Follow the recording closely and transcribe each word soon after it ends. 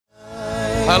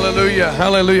Hallelujah,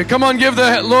 hallelujah. Come on, give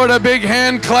the Lord a big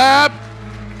hand clap.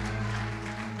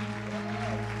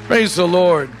 Praise the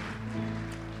Lord.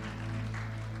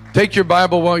 Take your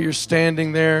Bible while you're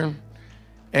standing there.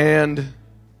 And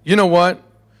you know what?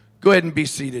 Go ahead and be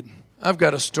seated. I've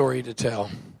got a story to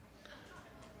tell.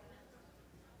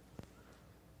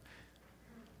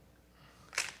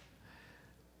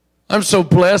 I'm so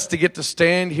blessed to get to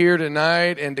stand here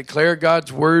tonight and declare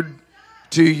God's word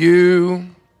to you.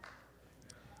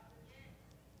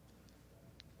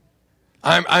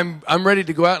 I'm ready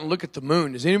to go out and look at the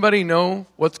moon. Does anybody know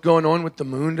what's going on with the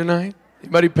moon tonight?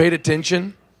 Anybody paid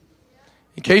attention?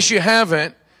 In case you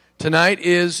haven't, tonight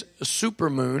is a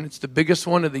supermoon. It's the biggest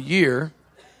one of the year.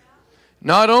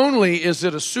 Not only is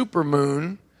it a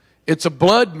supermoon, it's a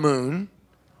blood moon.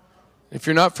 If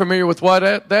you're not familiar with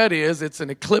what that is, it's an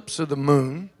eclipse of the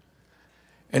moon.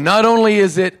 And not only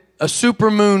is it a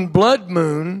supermoon, blood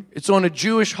moon, it's on a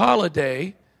Jewish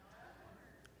holiday.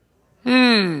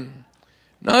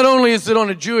 Not only is it on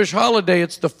a Jewish holiday,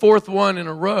 it's the fourth one in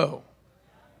a row.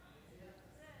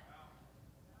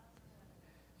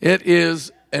 It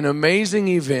is an amazing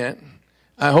event.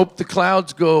 I hope the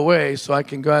clouds go away so I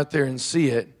can go out there and see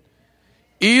it.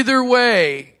 Either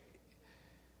way,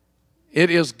 it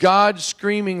is God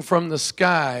screaming from the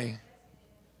sky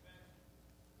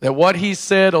that what he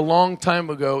said a long time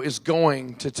ago is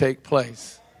going to take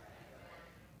place.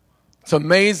 It's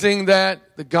amazing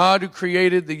that the God who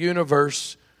created the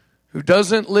universe, who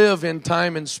doesn't live in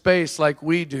time and space like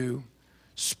we do,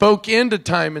 spoke into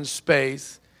time and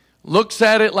space, looks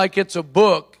at it like it's a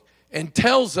book, and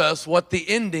tells us what the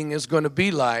ending is going to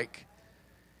be like.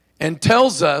 And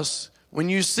tells us, when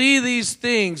you see these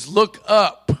things, look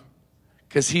up,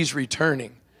 because he's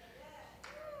returning.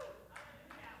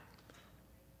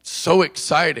 So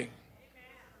exciting.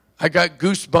 I got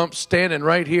goosebumps standing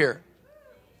right here.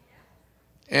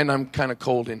 And I'm kind of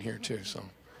cold in here too, so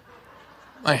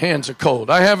my hands are cold.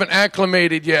 I haven't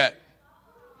acclimated yet.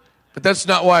 But that's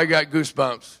not why I got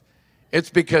goosebumps. It's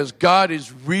because God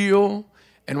is real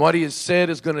and what he has said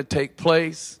is going to take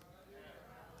place.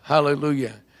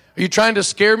 Hallelujah. Are you trying to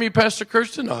scare me, Pastor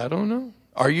Kirsten? I don't know.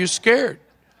 Are you scared?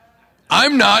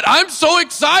 I'm not. I'm so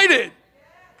excited.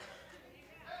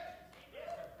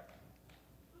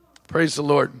 Praise the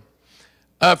Lord.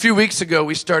 A few weeks ago,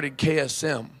 we started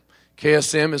KSM.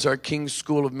 KSM is our King's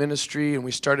School of Ministry, and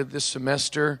we started this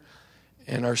semester.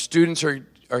 And our students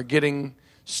are getting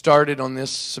started on this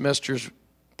semester's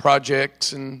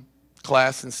projects and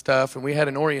class and stuff. And we had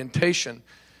an orientation.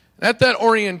 And at that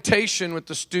orientation with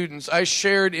the students, I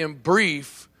shared in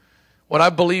brief what I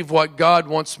believe what God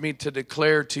wants me to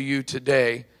declare to you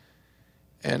today.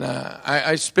 And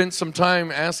I spent some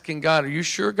time asking God, are you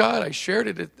sure, God? I shared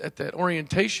it at that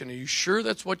orientation. Are you sure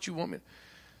that's what you want me to?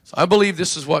 So I believe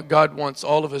this is what God wants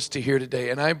all of us to hear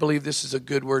today. And I believe this is a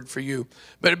good word for you.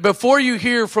 But before you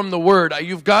hear from the word,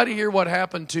 you've got to hear what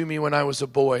happened to me when I was a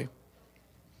boy.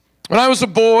 When I was a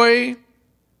boy,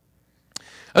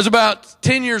 I was about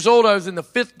 10 years old. I was in the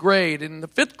 5th grade. In the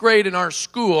 5th grade in our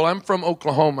school, I'm from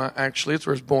Oklahoma, actually. It's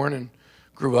where I was born and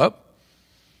grew up.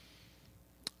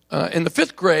 In the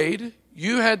 5th grade,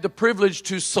 you had the privilege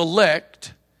to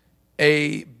select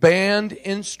a band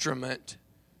instrument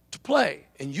to play.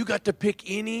 And you got to pick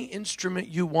any instrument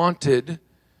you wanted.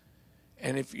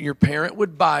 And if your parent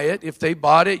would buy it, if they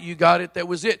bought it, you got it, that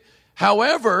was it.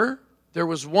 However, there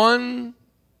was one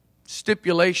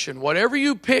stipulation. Whatever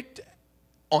you picked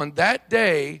on that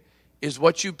day is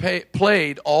what you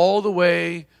played all the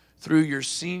way through your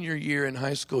senior year in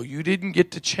high school. You didn't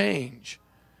get to change.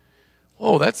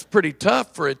 Oh, that's pretty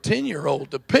tough for a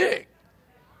 10-year-old to pick.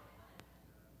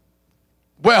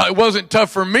 Well, it wasn't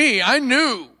tough for me. I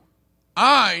knew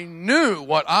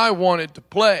what I wanted to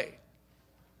play.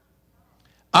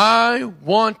 I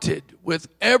wanted, with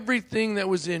everything that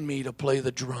was in me, to play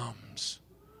the drums.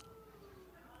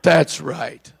 That's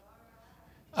right.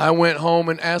 I went home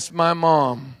and asked my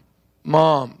mom,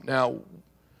 now,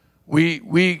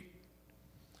 we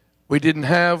didn't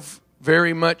have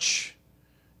very much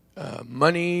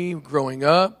money growing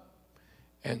up,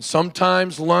 and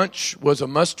sometimes lunch was a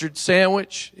mustard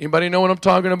sandwich. Anybody know what I'm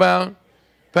talking about?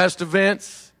 Pastor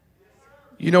Vince,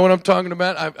 you know what I'm talking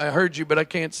about? I heard you, but I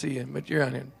can't see you, but you're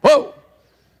out here. Whoa!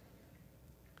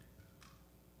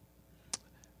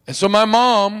 And so my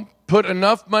mom put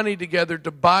enough money together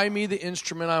to buy me the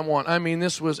instrument I want. I mean,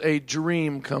 this was a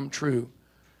dream come true.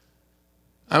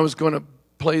 I was going to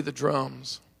play the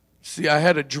drums. See, I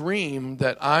had a dream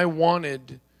that I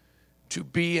wanted to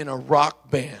be in a rock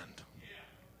band.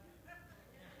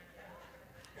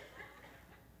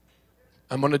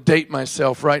 I'm going to date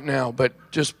myself right now,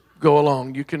 but just go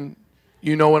along. You can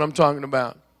You know what I'm talking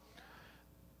about.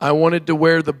 I wanted to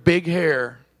wear the big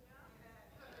hair,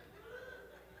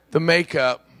 the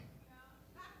makeup,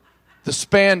 the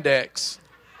spandex,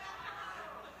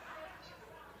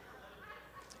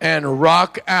 and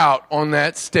rock out on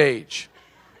that stage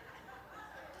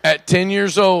at 10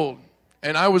 years old.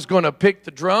 And I was going to pick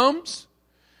the drums,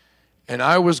 and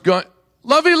I was going,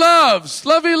 Lovey Loves,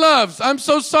 Lovey Loves. I'm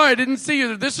so sorry I didn't see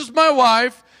you. This is my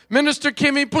wife, Minister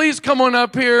Kimmy. Please come on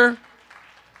up here.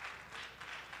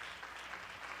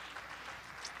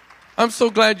 I'm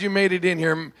so glad you made it in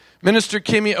here. Minister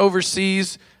Kimmy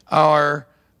oversees our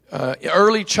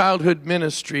early childhood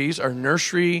ministries, our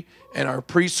nursery and our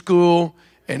preschool,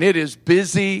 and it is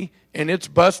busy and it's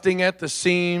busting at the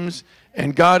seams.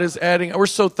 And God is adding. We're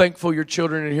so thankful your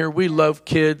children are here. We love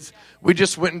kids. We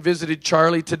just went and visited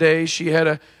Charlie today. She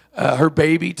had her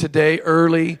baby today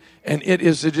early, and it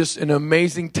is just an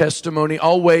amazing testimony.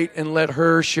 I'll wait and let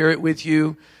her share it with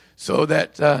you so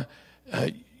that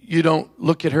you don't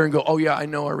look at her and go, oh, yeah, I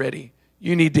know already.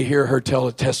 You need to hear her tell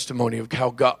a testimony of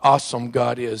how awesome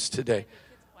God is today.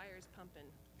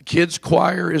 Kids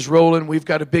choir is rolling. We've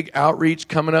got a big outreach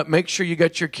coming up. Make sure you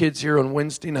got your kids here on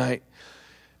Wednesday night.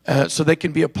 So they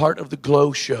can be a part of the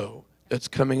Glow Show that's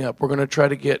coming up. We're going to try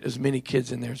to get as many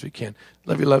kids in there as we can.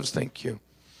 Love you, loves. Thank you.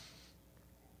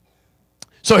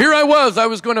 So here I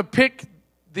was going to pick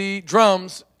the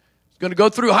drums. I was going to go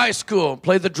through high school,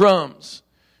 play the drums.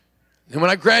 And when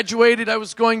I graduated, I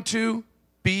was going to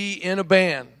be in a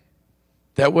band.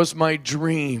 That was my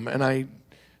dream, and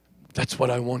that's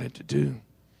what I wanted to do.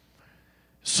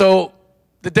 So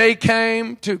the day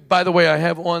came to, by the way, I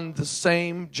have on the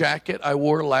same jacket I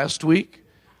wore last week.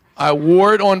 I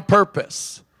wore it on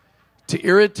purpose to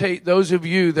irritate those of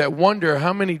you that wonder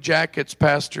how many jackets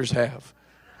pastors have.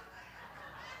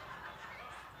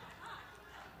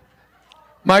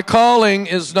 My calling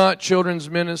is not children's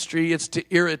ministry, it's to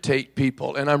irritate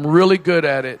people, and I'm really good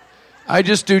at it. I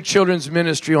just do children's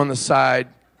ministry on the side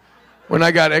when I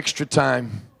got extra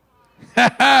time.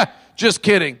 Just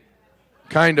kidding,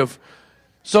 kind of.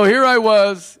 So here I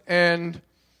was, and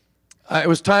it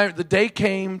was time. The day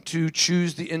came to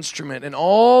choose the instrument, and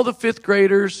all the fifth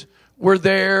graders were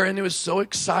there, and it was so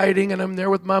exciting. And I'm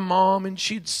there with my mom, and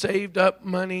she'd saved up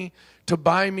money to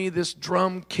buy me this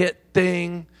drum kit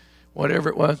thing, whatever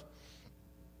it was.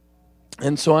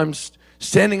 And so I'm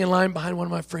standing in line behind one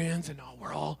of my friends, and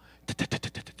we're all,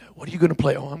 what are you going to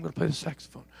play? Oh, I'm going to play the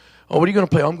saxophone. Oh, what are you going to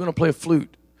play? Oh, I'm going to play a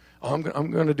flute. Oh,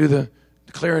 I'm going to do the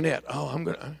clarinet. Oh, I'm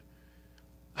going to...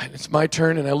 And it's my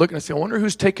turn, and I look and I say, I wonder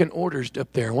who's taking orders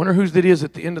up there. I wonder who that is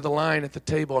at the end of the line at the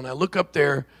table. And I look up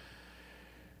there,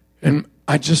 and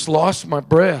I just lost my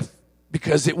breath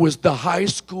because it was the high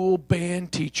school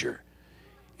band teacher,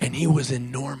 and he was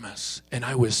enormous, and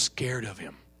I was scared of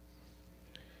him.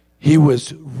 He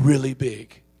was really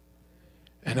big,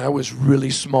 and I was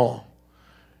really small.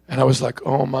 And I was like,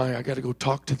 oh, my, I got to go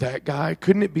talk to that guy.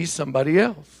 Couldn't it be somebody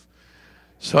else?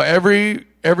 So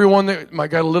everyone that I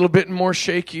got a little bit more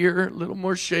shakier,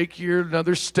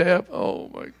 another step. Oh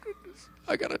my goodness,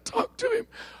 I got to talk to him.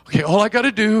 Okay, all I got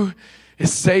to do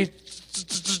is say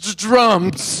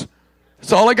drums.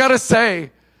 That's all I got to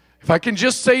say. If I can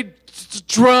just say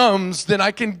drums, then I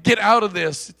can get out of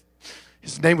this.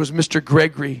 His name was Mr.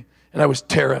 Gregory, and I was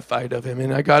terrified of him.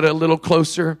 And I got a little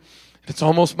closer. It's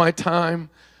almost my time.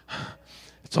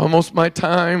 It's almost my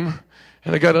time.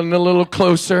 And I got a little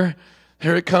closer.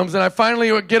 Here it comes, and I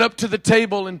finally get up to the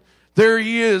table, and there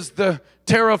he is, the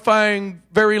terrifying,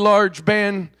 very large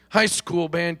high school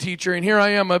band teacher. And here I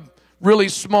am, a really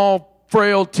small,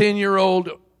 frail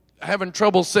 10-year-old having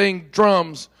trouble saying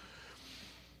drums.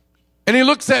 And he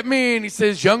looks at me and he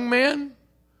says, young man,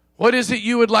 what is it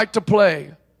you would like to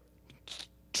play?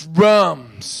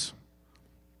 Drums.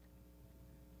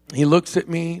 He looks at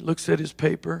me, looks at his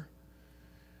paper,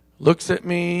 looks at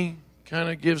me, kind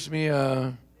of gives me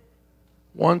a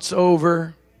once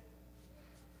over,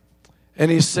 and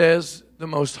he says the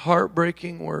most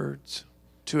heartbreaking words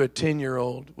to a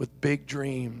 10-year-old with big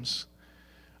dreams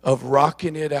of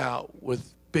rocking it out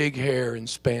with big hair and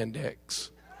spandex.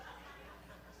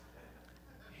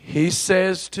 He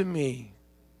says to me,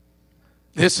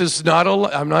 this is not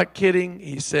I'm not kidding.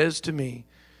 He says to me,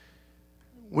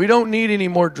 we don't need any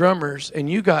more drummers, and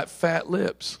you got fat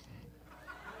lips.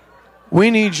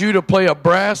 We need you to play a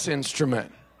brass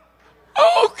instrument.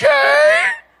 Okay.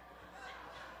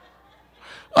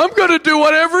 I'm going to do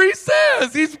whatever he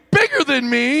says. He's bigger than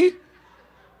me.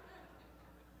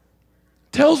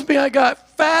 Tells me I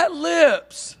got fat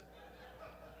lips.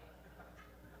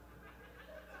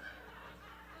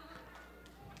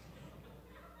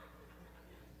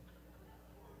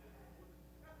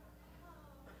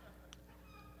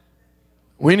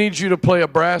 We need you to play a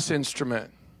brass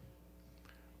instrument.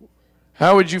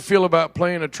 How would you feel about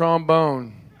playing a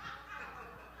trombone?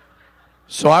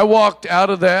 So I walked out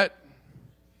of that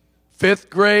 5th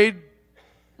grade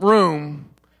room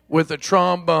with a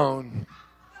trombone.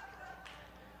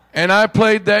 And I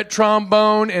played that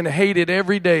trombone and hated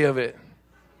every day of it.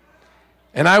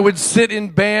 And I would sit in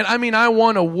band. I mean, I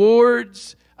won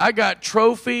awards. I got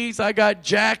trophies. I got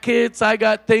jackets. I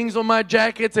got things on my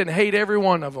jackets and hate every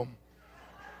one of them.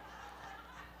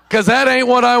 Because that ain't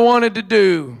what I wanted to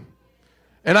do.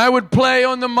 And I would play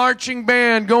on the marching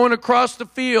band going across the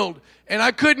field. And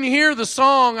I couldn't hear the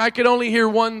song. I could only hear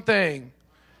one thing.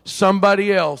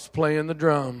 Somebody else playing the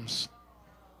drums.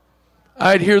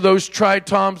 I'd hear those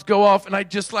tritoms go off and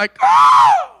I'd just like,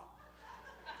 ah!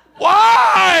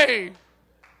 Why?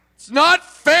 It's not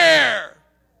fair.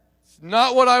 It's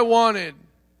not what I wanted.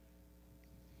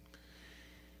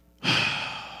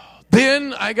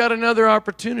 Then I got another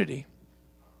opportunity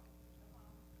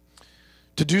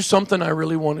to do something I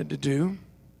really wanted to do.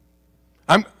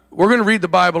 We're going to read the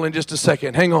Bible in just a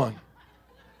second. Hang on.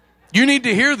 You need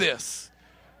to hear this.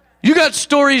 You got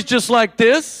stories just like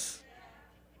this.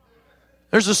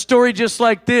 There's a story just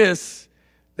like this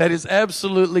that is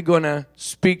absolutely going to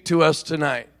speak to us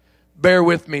tonight. Bear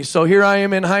with me. So here I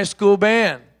am in high school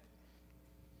band,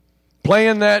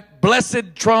 playing that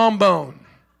blessed trombone,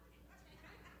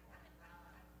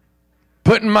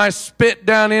 putting my spit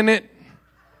down in it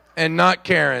and not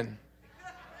caring.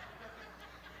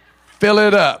 Fill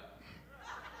it up.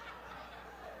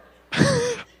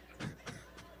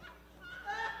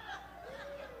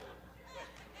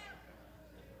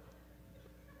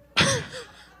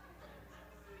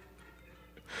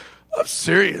 I'm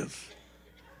serious.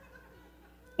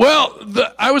 Well,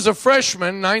 I was a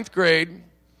freshman, 9th grade,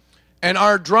 and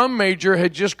our drum major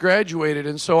had just graduated,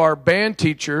 and so our band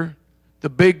teacher, the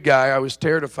big guy I was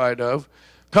terrified of,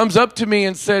 comes up to me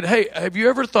and said, "Hey, have you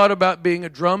ever thought about being a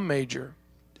drum major?"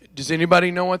 Does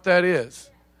anybody know what that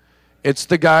is? It's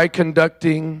the guy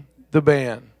conducting the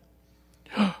band.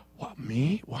 What,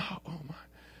 me? Wow. Oh my.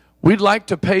 We'd like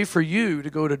to pay for you to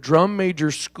go to drum major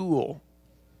school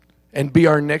and be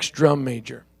our next drum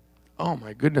major. Oh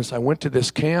my goodness, I went to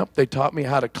this camp. They taught me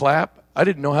how to clap. I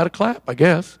didn't know how to clap, I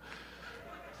guess.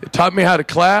 They taught me how to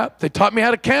clap. They taught me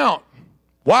how to count.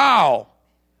 Wow.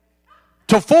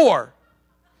 To 4.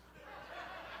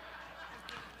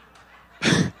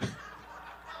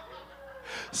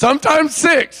 Sometimes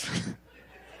 6.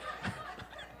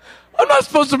 I'm not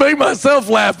supposed to make myself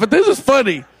laugh, but this is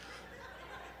funny.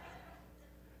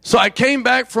 So I came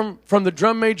back from the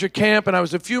drum major camp, and I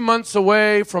was a few months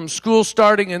away from school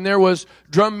starting, and there was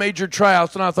drum major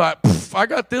tryouts, and I thought, I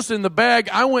got this in the bag.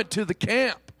 I went to the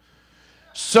camp.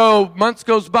 So months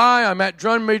goes by, I'm at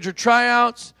drum major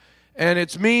tryouts, and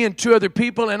it's me and 2 other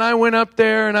people, and I went up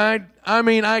there, and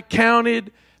I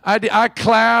counted, I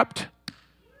clapped,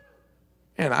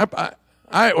 and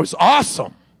it was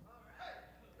awesome.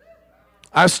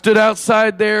 I stood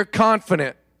outside there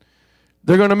confident.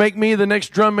 They're going to make me the next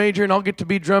drum major, and I'll get to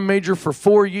be drum major for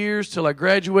 4 years till I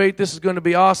graduate. This is going to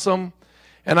be awesome.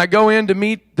 And I go in to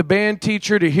meet the band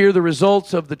teacher to hear the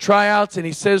results of the tryouts, and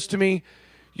he says to me,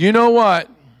 "You know what?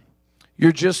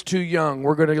 You're just too young.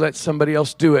 We're going to let somebody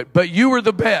else do it. But you were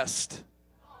the best."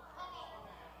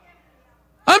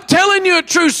 I'm telling you a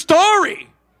true story.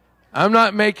 I'm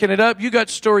not making it up. You got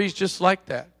stories just like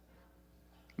that.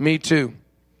 Me too.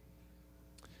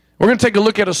 We're going to take a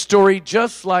look at a story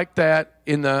just like that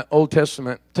in the Old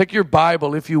Testament. Take your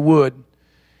Bible, if you would,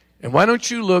 and why don't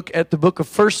you look at the book of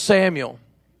 1 Samuel.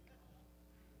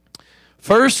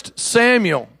 1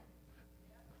 Samuel.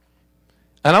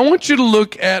 And I want you to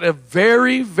look at a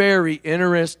very, very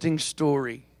interesting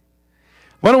story.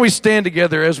 Why don't we stand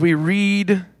together as we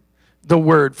read the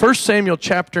Word. 1 Samuel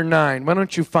chapter 9. Why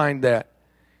don't you find that?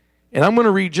 And I'm going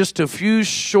to read just a few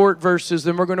short verses,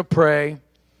 then we're going to pray.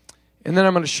 And then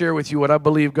I'm going to share with you what I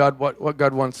believe what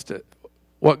God wants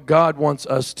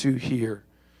us to hear.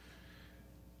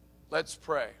 Let's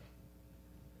pray.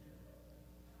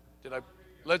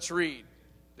 Let's read.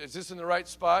 Is this in the right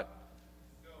spot?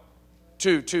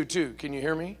 No. 2. Can you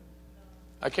hear me?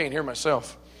 I can't hear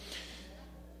myself.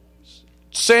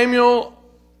 1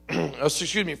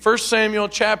 Samuel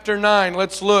chapter 9.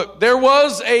 Let's look. There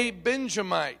was a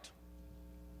Benjamite,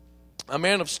 a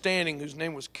man of standing, whose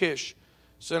name was Kish,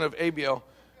 son of Abiel,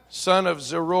 son of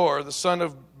Zeror, the son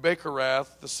of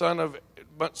Bechorath, the son of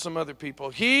some other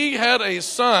people. He had a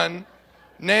son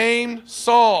named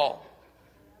Saul.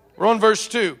 We're on verse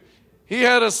 2. He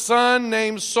had a son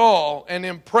named Saul, an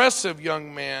impressive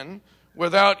young man,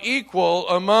 without equal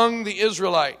among the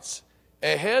Israelites,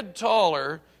 a head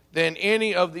taller than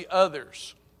any of the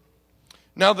others.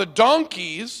 Now the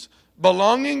donkeys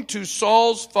belonging to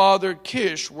Saul's father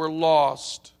Kish were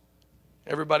lost.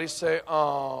 Everybody say,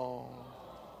 oh,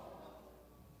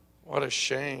 what a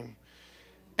shame.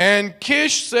 And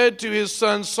Kish said to his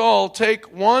son Saul,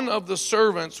 take one of the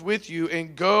servants with you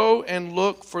and go and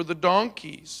look for the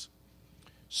donkeys.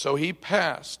 So he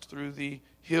passed through the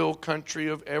hill country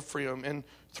of Ephraim and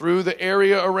through the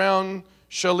area around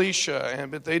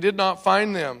Shalisha, but they did not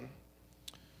find them.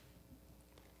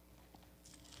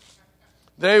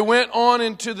 They went on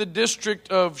into the district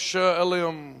of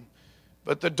Shaalim,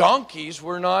 but the donkeys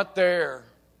were not there.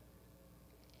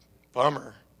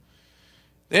 Bummer.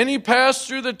 Then he passed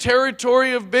through the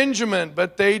territory of Benjamin,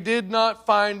 but they did not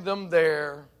find them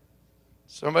there.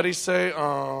 Somebody say,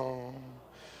 oh.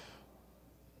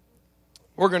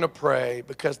 We're going to pray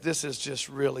because this is just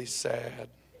really sad.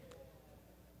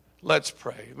 Let's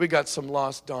pray. We got some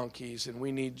lost donkeys and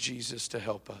we need Jesus to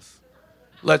help us.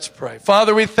 Let's pray.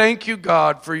 Father, we thank you,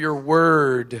 God, for your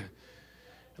word.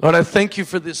 Lord, I thank you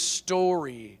for this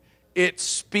story. It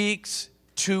speaks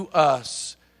to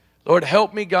us. Lord,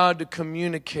 help me, God, to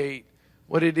communicate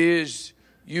what it is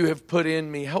you have put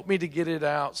in me. Help me to get it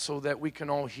out so that we can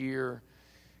all hear.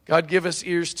 God, give us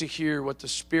ears to hear what the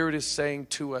Spirit is saying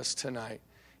to us tonight.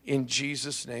 In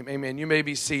Jesus' name, amen. You may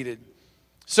be seated.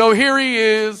 So here he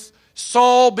is,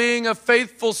 Saul being a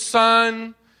faithful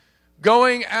son,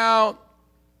 going out.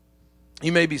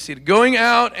 You may be seated. Going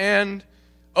out and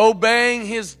obeying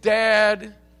his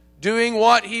dad, doing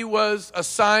what he was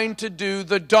assigned to do.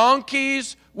 The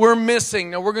donkeys were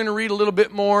missing. Now we're going to read a little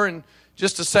bit more in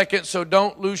just a second, so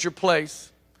don't lose your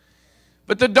place.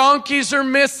 But the donkeys are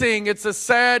missing. It's a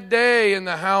sad day in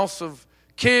the house of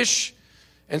Kish.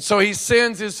 And so he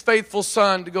sends his faithful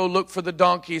son to go look for the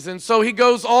donkeys. And so he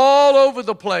goes all over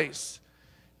the place,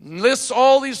 lists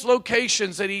all these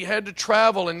locations that he had to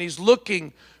travel, and he's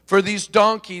looking for these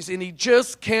donkeys, and he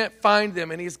just can't find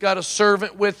them. And he's got a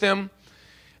servant with him.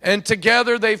 And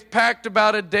together they've packed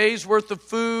about a day's worth of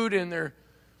food, and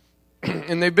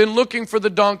they've been looking for the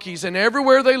donkeys. And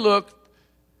everywhere they look,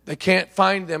 they can't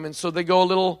find them. And so they go a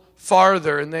little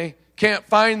farther, and they can't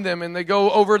find them. And they go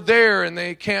over there, and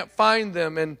they can't find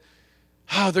them. And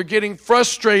they're getting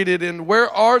frustrated. And where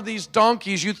are these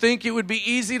donkeys? You think it would be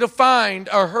easy to find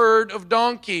a herd of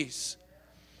donkeys.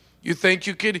 You think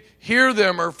you could hear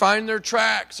them or find their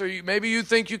tracks, or maybe you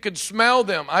think you could smell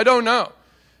them. I don't know.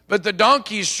 But the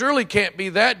donkeys surely can't be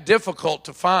that difficult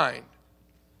to find.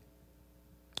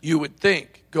 You would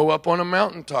think. Go up on a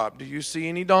mountaintop. Do you see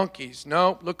any donkeys?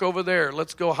 No, look over there.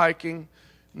 Let's go hiking.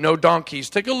 No donkeys.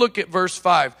 Take a look at verse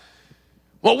 5.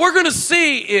 What we're going to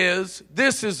see is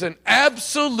this is an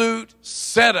absolute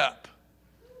setup.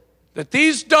 That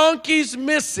these donkeys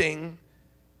missing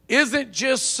isn't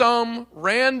just some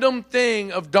random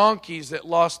thing of donkeys that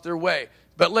lost their way.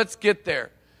 But let's get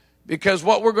there. Because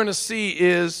what we're going to see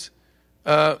is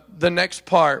the next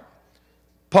part.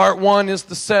 Part 1 is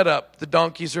the setup. The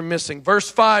donkeys are missing.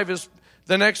 Verse 5 is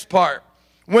the next part.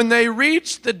 When they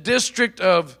reached the district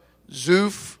of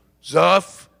Zuph,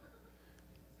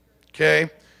 okay,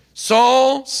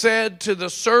 Saul said to the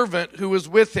servant who was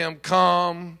with him,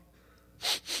 come.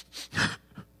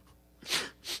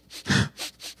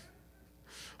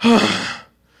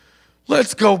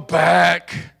 Let's go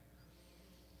back.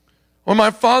 Or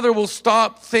my father will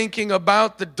stop thinking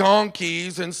about the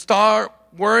donkeys and start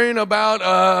worrying about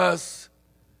us.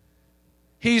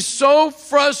 He's so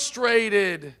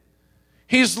frustrated.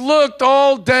 He's looked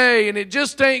all day and it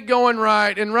just ain't going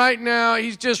right. And right now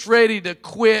he's just ready to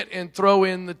quit and throw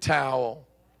in the towel.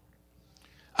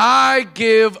 I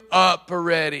give up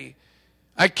already.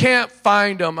 I can't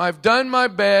find them. I've done my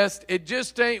best. It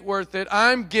just ain't worth it.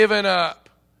 I'm giving up.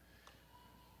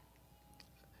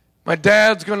 My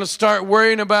dad's going to start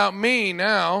worrying about me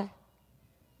now.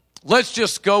 Let's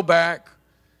just go back.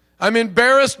 I'm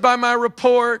embarrassed by my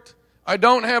report. I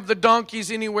don't have the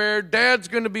donkeys anywhere. Dad's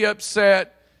going to be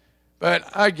upset, but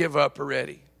I give up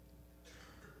already.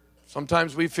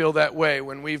 Sometimes we feel that way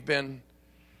when we've been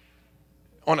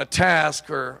on a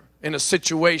task or in a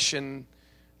situation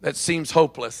that seems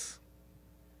hopeless.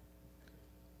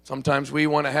 Sometimes we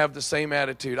want to have the same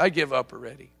attitude. I give up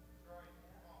already.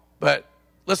 But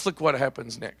let's look what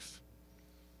happens next.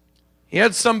 He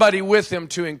had somebody with him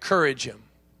to encourage him.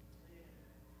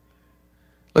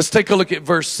 Let's take a look at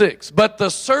verse 6. But the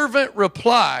servant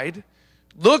replied,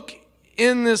 look,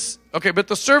 in this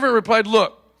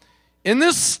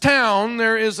town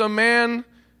there is a man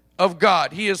of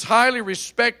God. He is highly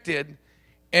respected,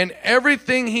 and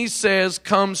everything he says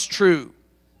comes true.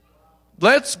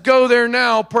 Let's go there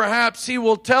now. Perhaps he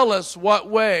will tell us what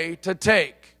way to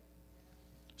take.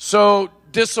 So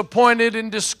disappointed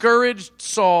and discouraged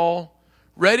Saul,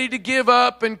 ready to give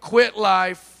up and quit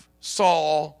life,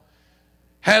 Saul,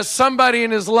 has somebody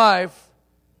in his life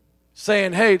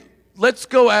saying, hey, let's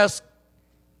go ask.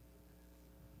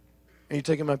 Are you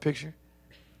taking my picture?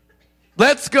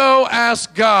 Let's go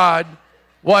ask God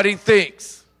what he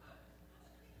thinks.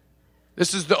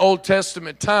 This is the Old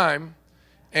Testament time,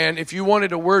 and if you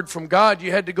wanted a word from God, you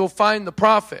had to go find the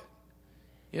prophet.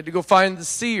 You had to go find the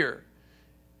seer,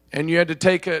 and you had to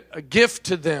take a gift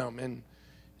to them, and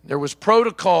there was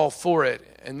protocol for it,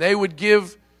 and they would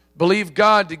believe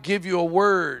God to give you a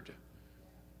word.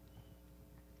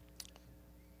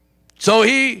 So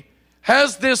he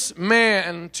has this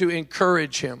man to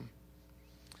encourage him.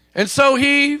 And so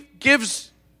he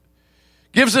gives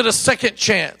it a second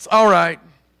chance. All right,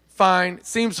 fine. It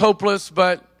seems hopeless,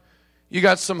 but you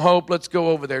got some hope. Let's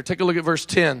go over there. Take a look at verse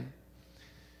 10.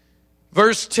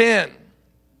 Verse 10.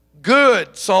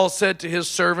 Good, Saul said to his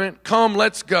servant, come,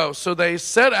 let's go. So they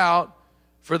set out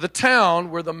for the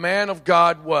town where the man of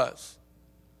God was.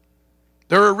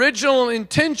 Their original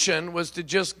intention was to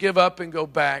just give up and go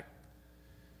back.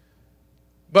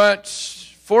 But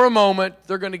for a moment,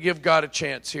 they're going to give God a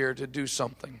chance here to do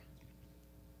something.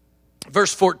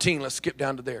 Verse 14, let's skip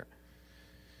down to there.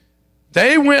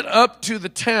 They went up to the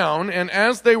town, and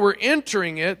as they were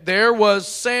entering it, there was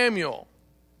Samuel.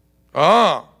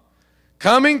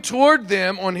 Coming toward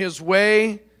them on his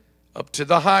way up to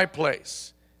the high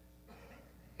place.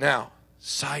 Now,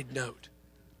 side note,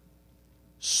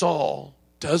 Saul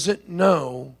doesn't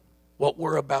know what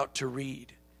we're about to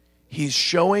read. He's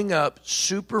showing up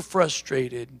super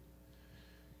frustrated,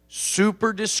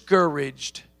 super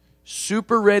discouraged,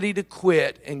 super ready to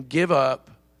quit and give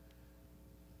up.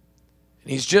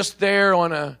 And he's just there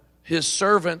on his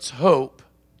servant's hope.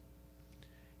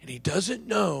 And he doesn't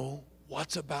know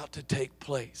what's about to take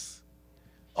place.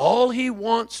 All he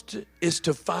wants is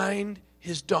to find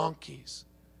his donkeys.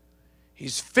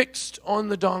 He's fixed on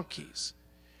the donkeys.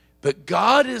 But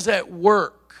God is at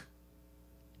work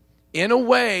in a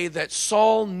way that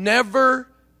Saul never,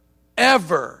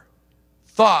 ever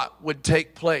thought would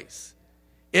take place.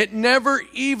 It never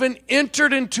even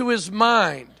entered into his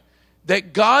mind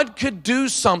that God could do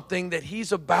something that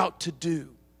he's about to do.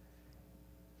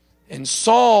 And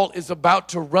Saul is about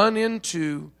to run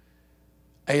into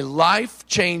a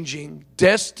life-changing,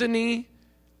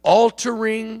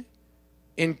 destiny-altering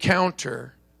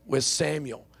encounter with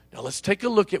Samuel. Now let's take a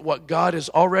look at what God has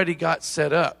already got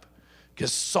set up,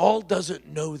 because Saul doesn't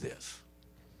know this.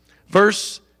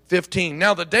 Verse 15.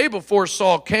 Now the day before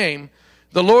Saul came,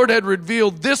 the Lord had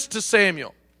revealed this to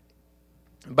Samuel.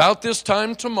 About this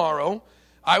time tomorrow,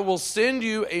 I will send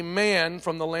you a man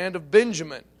from the land of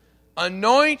Benjamin.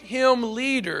 Anoint him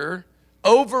leader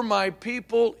over my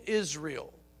people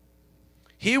Israel.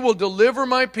 He will deliver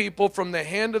my people from the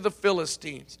hand of the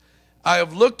Philistines. I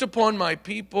have looked upon my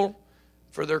people,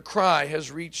 for their cry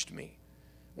has reached me.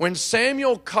 When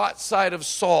Samuel caught sight of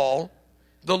Saul,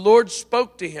 the Lord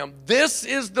spoke to him, this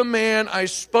is the man I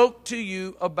spoke to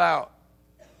you about.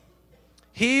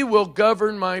 He will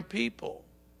govern my people.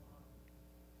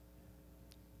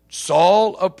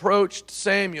 Saul approached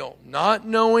Samuel, not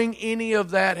knowing any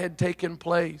of that had taken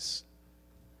place.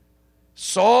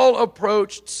 Saul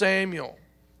approached Samuel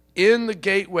in the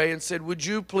gateway and said, would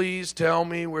you please tell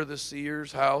me where the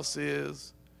seer's house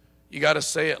is? You got to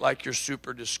say it like you're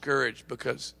super discouraged,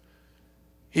 because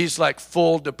he's like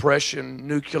full depression,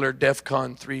 nuclear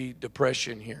DEFCON 3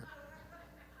 depression here.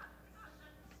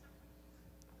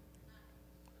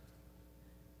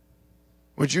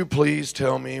 Would you please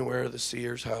tell me where the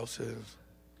seer's house is?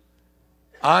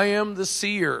 I am the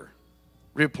seer,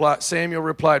 Samuel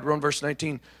replied. We're on verse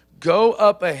 19. Go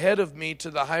up ahead of me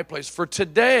to the high place, for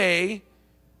today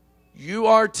you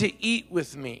are to eat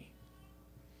with me.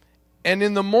 And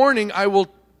in the morning I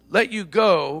will let you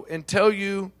go and tell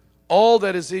you all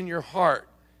that is in your heart.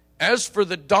 As for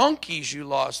the donkeys you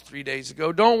lost 3 days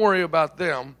ago, don't worry about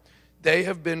them. They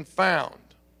have been found.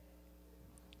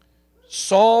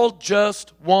 Saul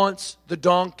just wants the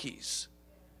donkeys.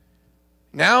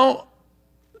 Now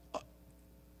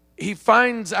he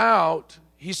finds out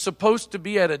he's supposed to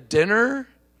be at a dinner.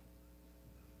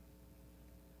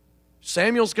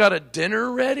 Samuel's got a dinner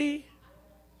ready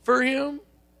for him.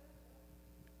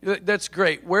 That's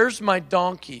great. Where's my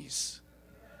donkeys?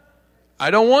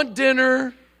 I don't want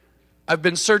dinner. I've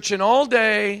been searching all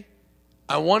day.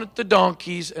 I wanted the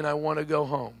donkeys and I want to go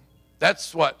home.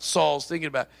 That's what Saul's thinking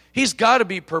about. He's got to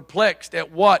be perplexed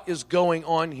at what is going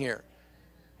on here.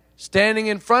 Standing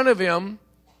in front of him,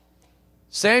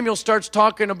 Samuel starts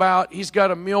talking about he's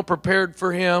got a meal prepared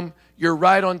for him. You're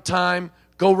right on time.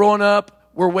 Go run up.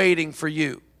 we're waiting for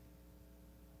you.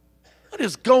 What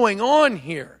is going on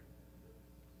here?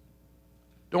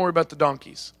 Don't worry about the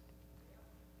donkeys.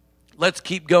 Let's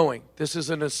keep going. This is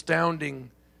an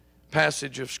astounding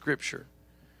passage of Scripture.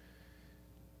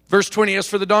 Verse 20, as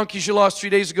for the donkeys you lost 3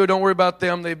 days ago, don't worry about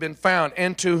them. They've been found.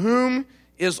 And to whom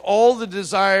is all the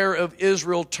desire of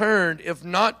Israel turned, if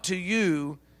not to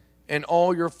you and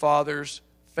all your father's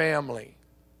family?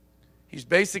 He's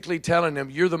basically telling them,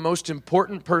 you're the most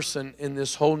important person in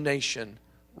this whole nation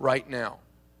right now.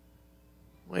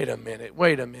 Wait a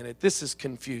minute. This is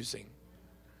confusing.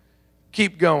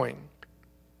 Keep going.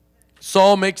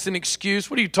 Saul makes an excuse.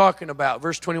 What are you talking about?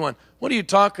 Verse 21. What are you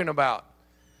talking about?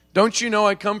 Don't you know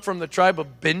I come from the tribe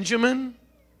of Benjamin?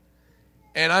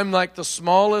 And I'm like the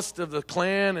smallest of the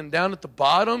clan and down at the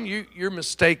bottom? You're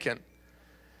mistaken.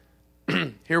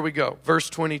 Here we go. Verse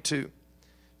 22.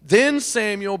 Then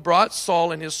Samuel brought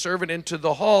Saul and his servant into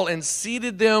the hall and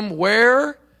seated them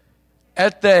where?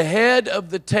 At the head of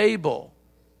the table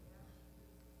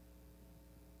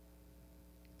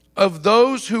of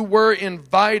those who were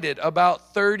invited,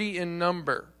 about 30 in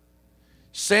number.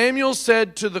 Samuel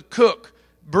said to the cook,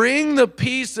 bring the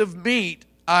piece of meat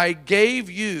I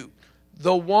gave you,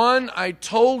 the one I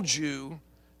told you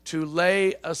to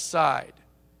lay aside.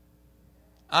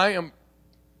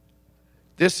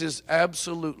 This is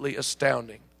absolutely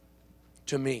astounding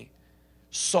to me.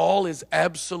 Saul is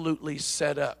absolutely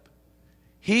set up.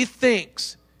 He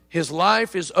thinks his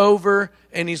life is over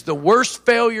and he's the worst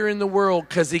failure in the world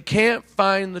because he can't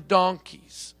find the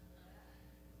donkeys.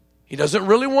 He doesn't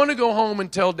really want to go home and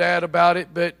tell Dad about it,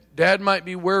 but Dad might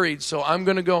be worried, so I'm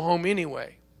going to go home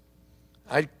anyway.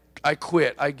 I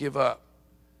quit. I give up.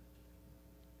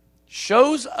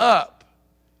 Shows up,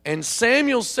 and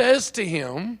Samuel says to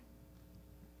him,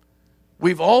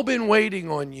 we've all been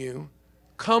waiting on you.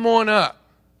 Come on up.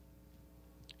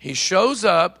 He shows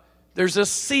up. There's a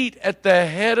seat at the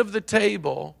head of the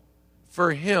table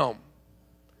for him.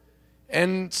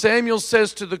 And Samuel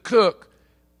says to the cook,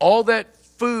 all that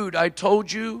food I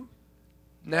told you,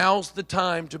 now's the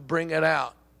time to bring it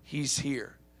out. He's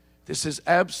here. This is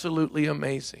absolutely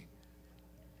amazing.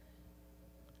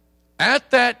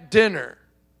 At that dinner,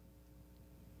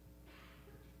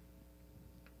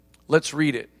 let's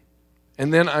read it.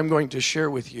 And then I'm going to share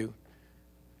with you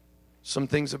some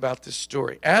things about this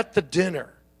story. At the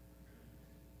dinner,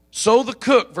 so the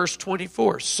cook, verse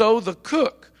 24, so the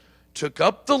cook took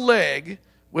up the leg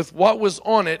with what was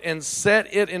on it and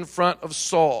set it in front of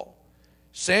Saul.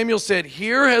 Samuel said,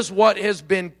 here is what has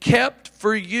been kept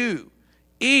for you.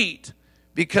 Eat,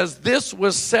 because this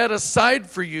was set aside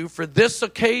for you for this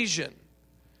occasion.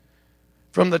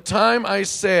 From the time I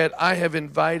said, I have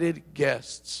invited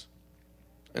guests.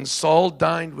 And Saul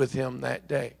dined with him that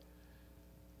day.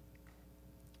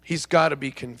 He's got to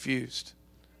be confused.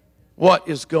 What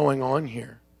is going on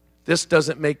here? This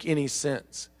doesn't make any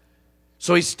sense.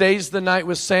 So he stays the night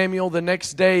with Samuel. The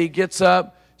next day he gets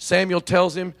up. Samuel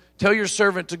tells him, tell your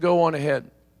servant to go on ahead.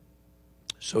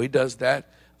 So he does that.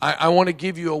 I want to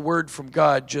give you a word from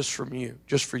God just for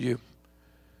you.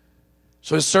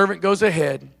 So his servant goes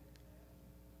ahead.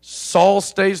 Saul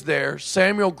stays there.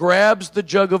 Samuel grabs the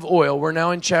jug of oil. We're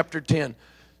now in chapter 10.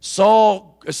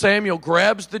 Samuel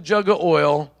grabs the jug of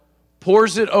oil,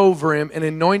 pours it over him, and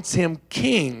anoints him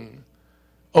king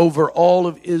over all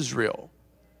of Israel.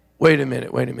 Wait a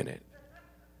minute.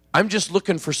 I'm just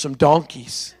looking for some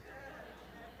donkeys.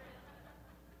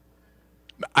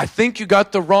 I think you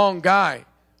got the wrong guy.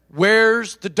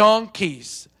 Where's the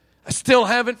donkeys? I still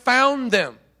haven't found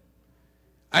them.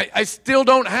 I still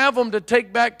don't have them to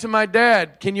take back to my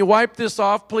dad. Can you wipe this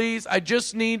off, please? I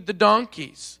just need the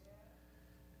donkeys.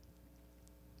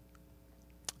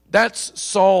 That's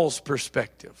Saul's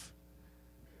perspective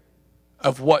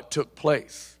of what took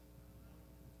place.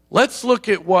 Let's look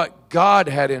at what God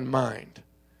had in mind.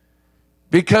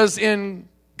 Because in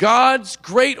God's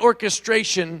great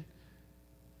orchestration,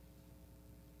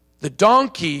 the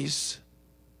donkeys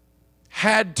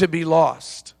had to be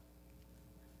lost.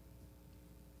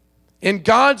 In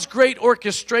God's great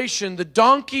orchestration, the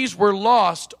donkeys were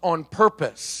lost on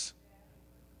purpose.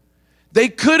 They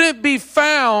couldn't be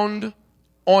found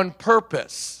on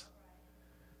purpose.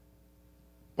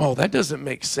 Well, that doesn't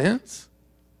make sense.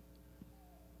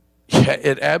 Yeah,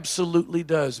 it absolutely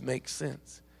does make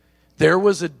sense. There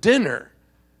was a dinner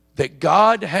that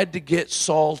God had to get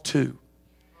Saul to.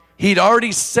 He'd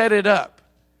already set it up.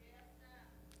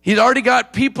 He'd already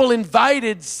got people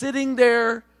invited sitting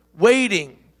there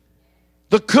waiting.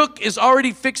 The cook has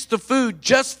already fixed the food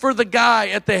just for the guy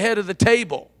at the head of the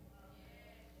table.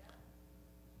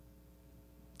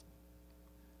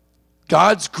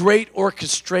 God's great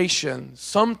orchestration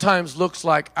sometimes looks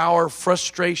like our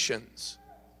frustrations.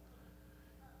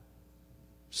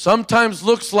 Sometimes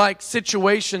looks like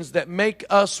situations that make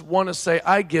us want to say,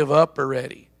 I give up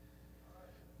already.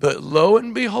 But lo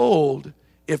and behold,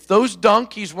 if those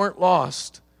donkeys weren't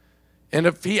lost, and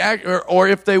if or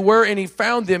if they were and he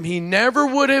found them, he never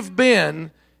would have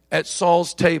been at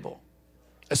Saul's table.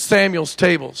 Samuel's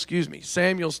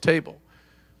table.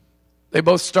 They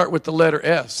both start with the letter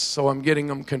S, so I'm getting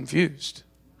them confused.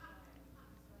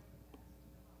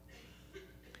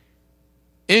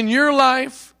 In your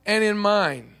life and in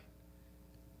mine,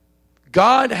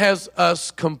 God has us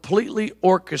completely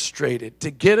orchestrated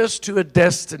to get us to a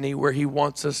destiny where he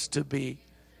wants us to be.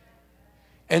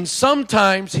 And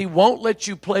sometimes he won't let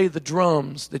you play the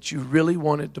drums that you really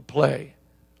wanted to play.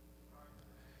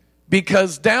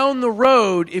 Because down the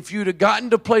road, if you'd have gotten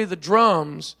to play the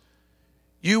drums,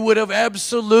 you would have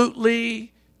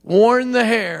absolutely worn the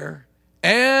hair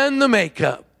and the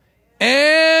makeup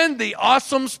and the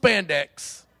awesome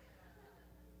spandex,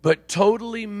 but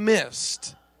totally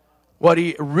missed what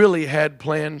he really had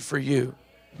planned for you.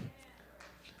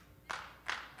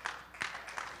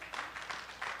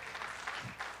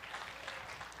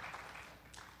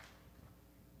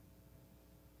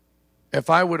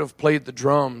 If I would have played the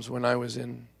drums when I was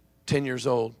 10 years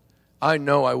old, I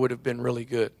know I would have been really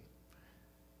good.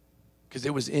 Because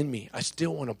it was in me. I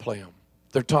still want to play them.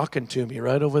 They're talking to me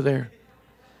right over there.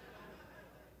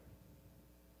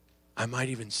 I might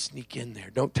even sneak in there.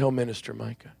 Don't tell Minister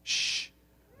Micah. Shh.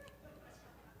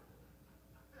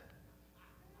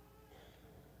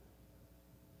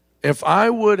 If I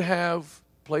would have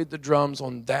played the drums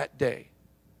on that day,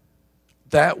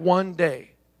 that one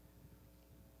day,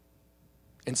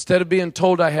 instead of being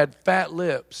told I had fat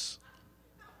lips,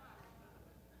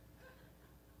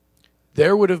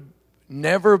 there would have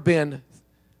never been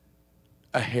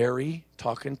a Harry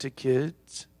talking to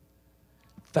kids.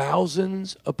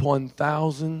 Thousands upon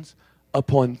thousands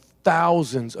upon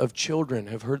thousands of children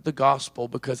have heard the gospel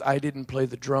because I didn't play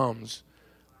the drums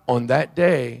on that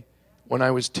day when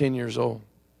I was 10 years old.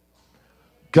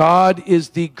 God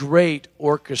is the great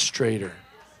orchestrator.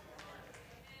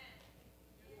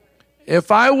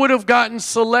 If I would have gotten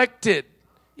selected,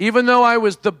 even though I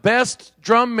was the best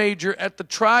drum major at the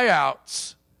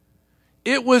tryouts,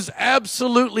 it was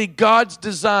absolutely God's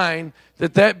design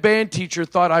that band teacher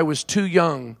thought I was too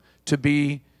young to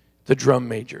be the drum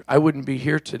major. I wouldn't be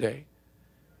here today.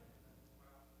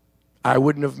 I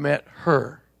wouldn't have met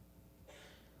her.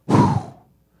 Whew.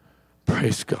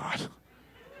 Praise God.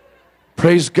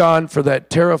 Praise God for that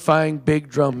terrifying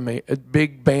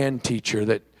big band teacher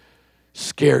that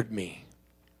scared me.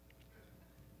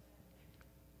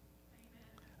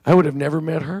 I would have never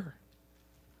met her.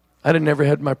 I'd have never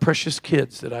had my precious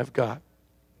kids that I've got.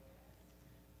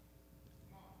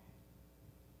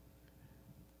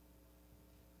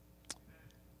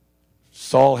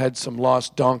 Saul had some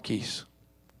lost donkeys.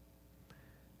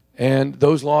 And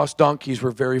those lost donkeys were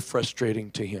very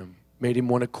frustrating to him. Made him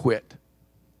want to quit.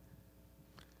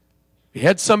 He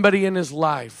had somebody in his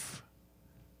life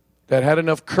that had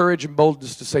enough courage and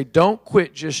boldness to say, don't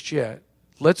quit just yet.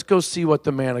 Let's go see what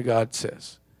the man of God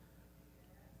says.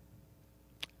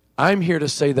 I'm here to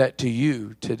say that to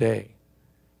you today.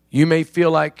 You may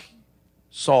feel like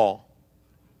Saul.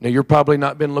 Now, you're probably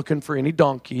not been looking for any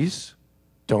donkeys.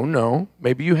 Don't know.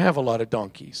 Maybe you have a lot of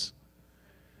donkeys.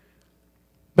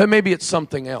 But maybe it's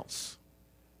something else.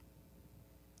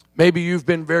 Maybe you've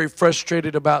been very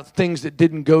frustrated about things that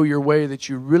didn't go your way, that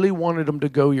you really wanted them to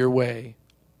go your way.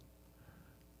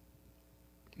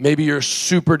 Maybe you're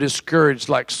super discouraged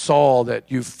like Saul that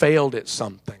you failed at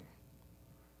something.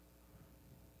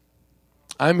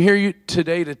 I'm here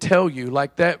today to tell you,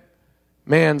 like that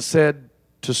man said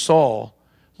to Saul,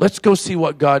 let's go see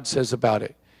what God says about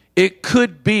it. It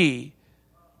could be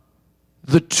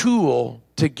the tool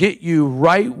to get you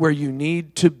right where you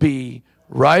need to be,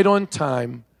 right on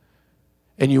time,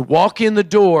 and you walk in the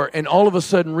door and all of a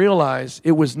sudden realize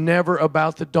it was never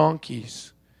about the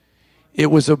donkeys.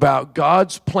 It was about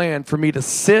God's plan for me to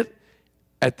sit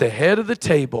at the head of the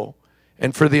table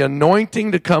and for the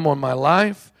anointing to come on my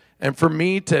life and for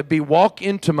me to walk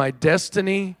into my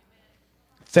destiny.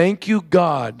 Thank you,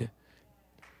 God,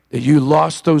 that you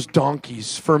lost those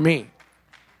donkeys for me.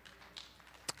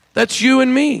 That's you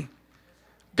and me.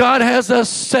 God has us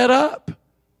set up.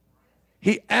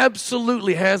 He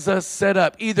absolutely has us set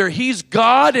up. Either he's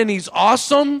God and he's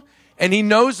awesome and he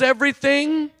knows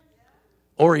everything,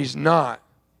 or he's not.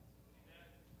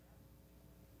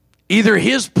 Either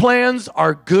his plans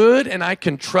are good and I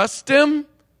can trust him,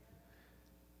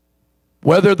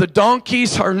 Whether the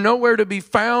donkeys are nowhere to be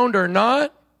found or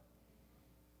not,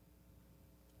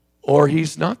 or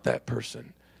he's not that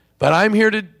person. But I'm here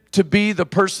to be the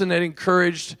person that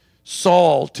encouraged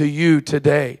Saul to you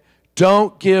today.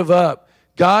 Don't give up.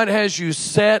 God has you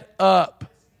set up.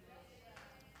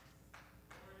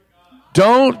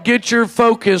 Don't get your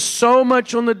focus so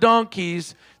much on the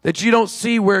donkeys that you don't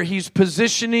see where he's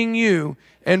positioning you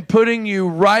and putting you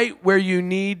right where you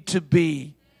need to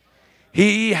be.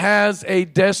 He has a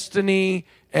destiny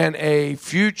and a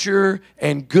future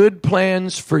and good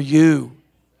plans for you.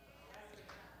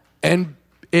 And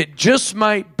it just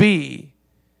might be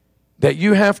that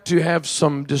you have to have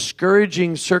some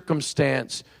discouraging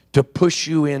circumstance to push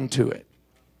you into it.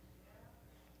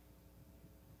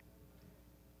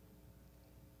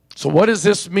 So what does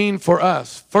this mean for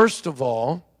us? First of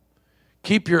all,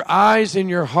 keep your eyes and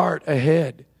your heart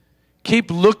ahead.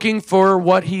 Keep looking for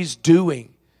what he's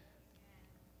doing.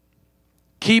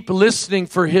 Keep listening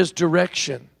for his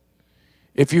direction.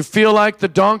 If you feel like the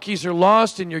donkeys are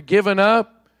lost and you're giving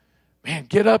up, man,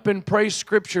 get up and pray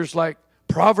scriptures like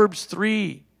Proverbs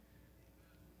 3,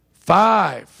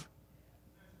 5.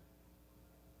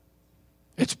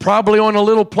 It's probably on a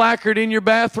little placard in your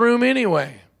bathroom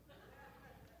anyway.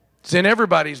 It's in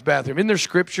everybody's bathroom. Isn't there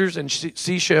scriptures and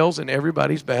seashells in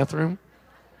everybody's bathroom?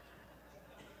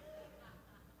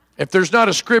 If there's not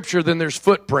a scripture, then there's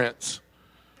footprints.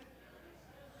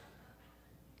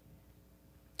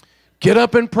 Get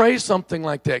up and pray something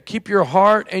like that. Keep your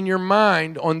heart and your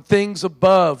mind on things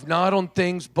above, not on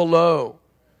things below.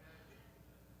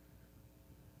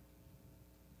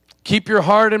 Keep your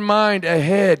heart and mind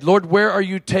ahead. Lord, where are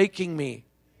you taking me?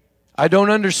 I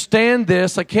don't understand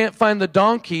this. I can't find the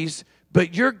donkeys,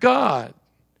 but you're God.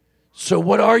 So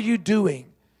what are you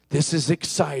doing? This is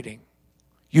exciting.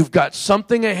 You've got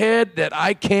something ahead that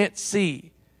I can't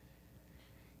see.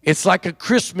 It's like a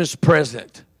Christmas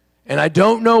present. And I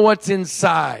don't know what's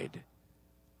inside.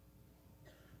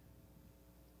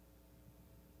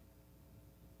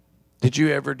 Did you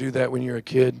ever do that when you were a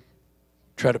kid?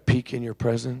 Try to peek in your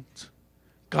presents?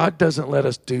 God doesn't let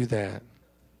us do that.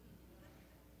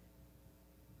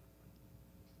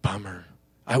 Bummer.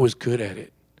 I was good at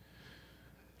it.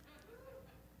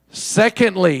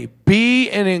 Secondly, be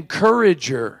an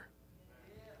encourager.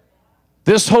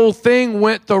 This whole thing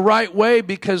went the right way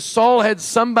because Saul had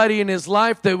somebody in his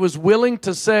life that was willing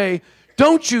to say,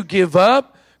 don't you give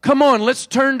up. Come on, let's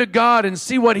turn to God and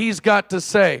see what he's got to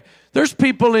say. There's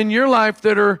people in your life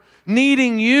that are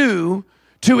needing you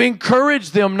to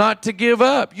encourage them not to give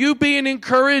up. You be an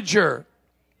encourager.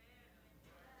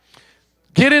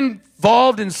 Get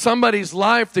involved in somebody's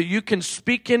life that you can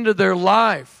speak into their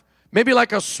life. Maybe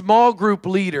like a small group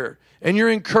leader, and you're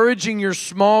encouraging your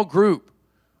small group.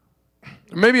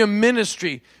 Maybe a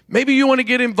ministry. Maybe you want to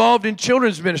get involved in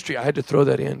children's ministry. I had to throw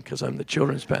that in because I'm the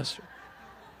children's pastor.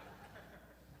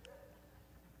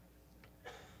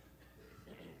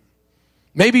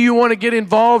 Maybe you want to get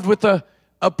involved with a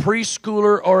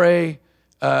preschooler or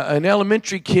an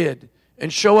elementary kid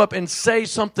and show up and say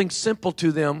something simple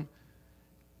to them.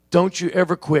 Don't you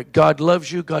ever quit. God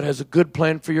loves you. God has a good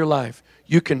plan for your life.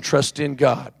 You can trust in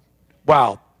God.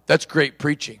 Wow, that's great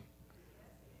preaching.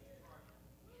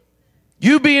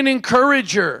 You be an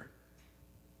encourager.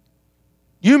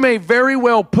 You may very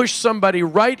well push somebody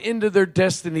right into their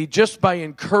destiny just by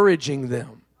encouraging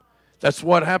them. That's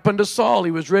what happened to Saul.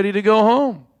 He was ready to go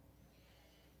home.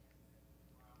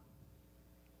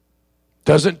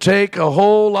 Doesn't take a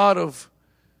whole lot of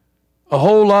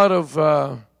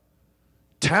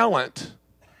talent,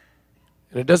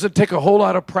 and it doesn't take a whole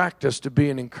lot of practice to be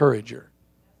an encourager.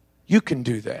 You can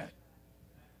do that.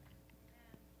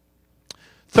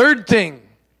 Third thing,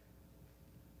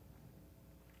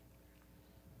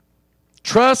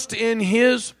 trust in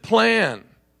his plan.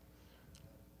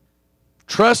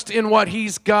 Trust in what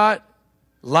he's got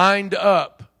lined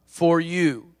up for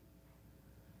you.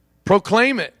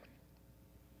 Proclaim it.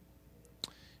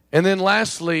 And then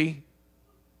lastly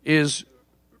is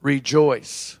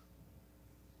rejoice.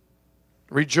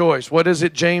 Rejoice. What is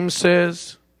it James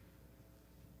says?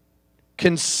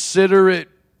 Consider it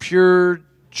pure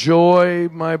joy,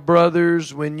 my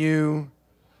brothers, when you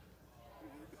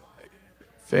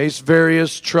face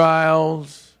various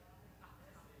trials,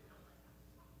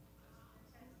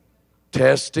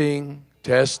 testing.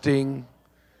 I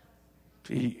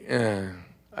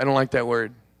don't like that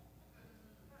word.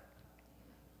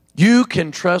 You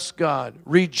can trust God.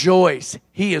 Rejoice.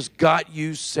 He has got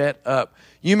you set up.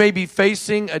 You may be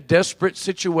facing a desperate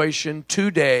situation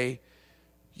today.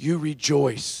 You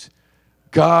rejoice.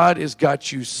 God has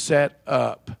got you set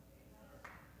up.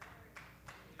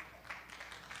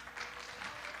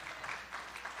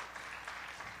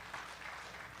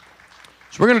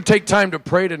 So we're going to take time to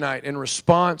pray tonight in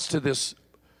response to this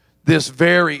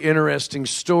very interesting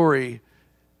story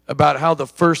about how the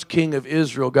first king of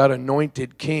Israel got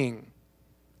anointed king.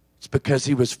 It's because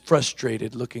he was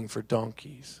frustrated looking for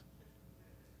donkeys.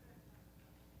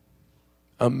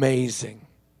 Amazing.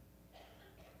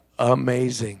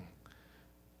 Amazing.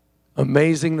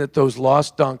 Amazing that those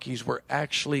lost donkeys were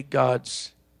actually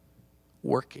God's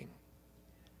working.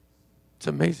 It's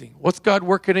amazing. What's God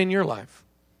working in your life?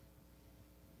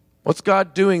 What's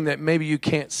God doing that maybe you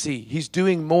can't see? He's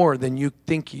doing more than you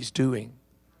think He's doing.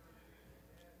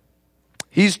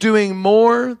 He's doing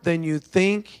more than you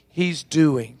think He's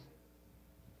doing.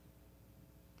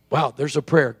 Wow, there's a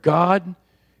prayer. God,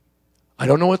 I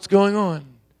don't know what's going on,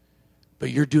 but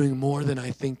you're doing more than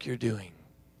I think you're doing.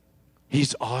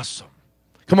 He's awesome.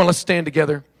 Come on, let's stand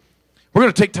together. We're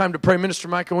going to take time to pray. Minister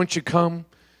Micah, why don't you come?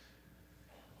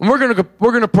 And we're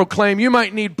going to proclaim. You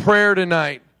might need prayer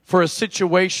tonight for a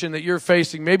situation that you're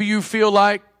facing. Maybe you feel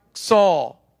like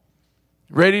Saul,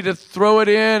 ready to throw it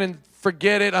in and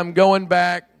forget it. I'm going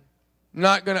back.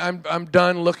 I'm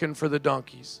done looking for the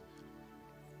donkeys.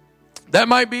 That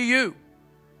might be you.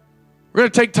 We're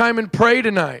going to take time and pray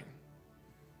tonight.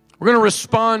 We're going to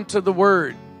respond to the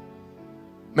word.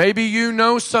 Maybe you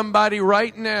know somebody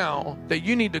right now that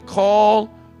you need to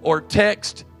call or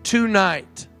text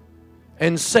tonight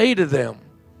and say to them,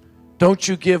 don't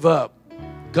you give up.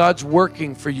 God's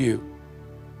working for you.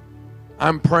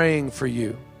 I'm praying for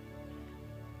you.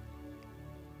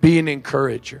 Be an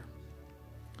encourager.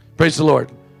 Praise the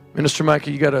Lord. Minister Micah,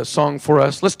 you got a song for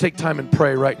us? Let's take time and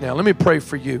pray right now. Let me pray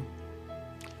for you.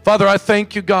 Father, I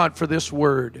thank you, God, for this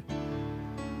word.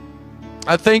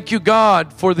 I thank you,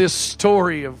 God, for this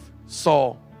story of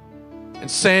Saul and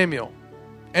Samuel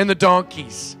and the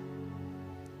donkeys.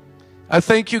 I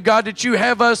thank you, God, that you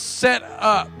have us set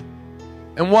up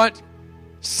in what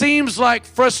seems like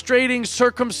frustrating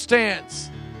circumstance.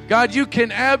 God, you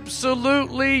can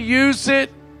absolutely use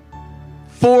it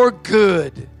for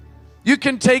good. You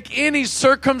can take any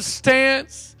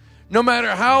circumstance, no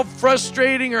matter how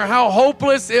frustrating or how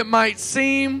hopeless it might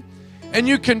seem, and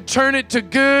you can turn it to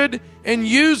good and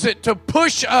use it to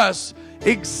push us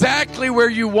exactly where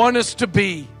you want us to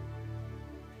be.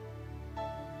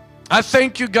 I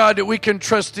thank you, God, that we can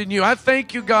trust in you. I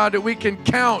thank you, God, that we can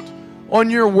count on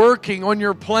your working, on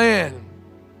your plan.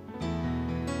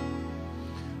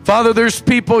 Father, there's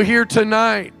people here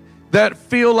tonight that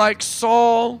feel like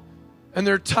Saul, and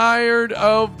they're tired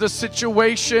of the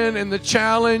situation and the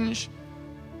challenge.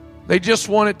 They just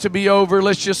want it to be over.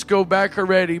 Let's just go back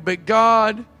already. But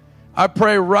God, I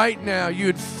pray right now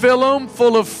you'd fill them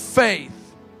full of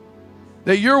faith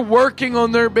that you're working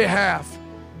on their behalf.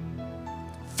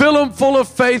 Fill them full of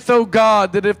faith, oh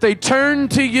God, that if they turn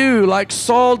to you like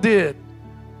Saul did,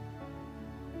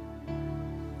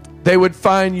 they would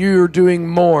find you're doing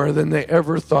more than they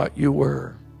ever thought you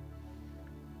were.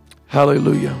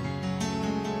 Hallelujah.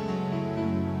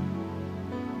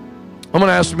 I'm going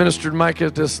to ask Minister Micah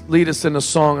to lead us in a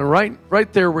song. And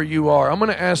right there where you are, I'm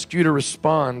going to ask you to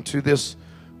respond to this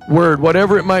word,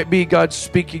 whatever it might be God's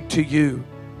speaking to you.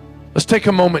 Let's take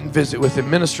a moment and visit with him.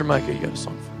 Minister Micah, you got a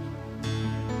song for us.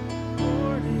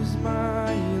 Lord is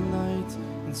my light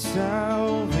and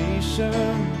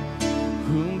salvation.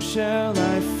 Whom shall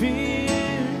I fear?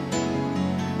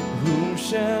 Whom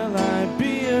shall I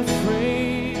be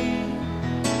afraid?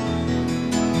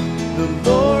 The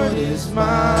Lord is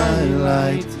my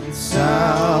light and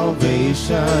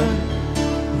salvation.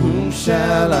 Whom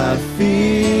shall I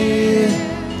fear?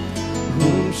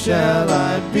 Whom shall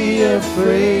I be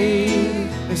afraid?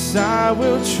 Yes, I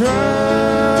will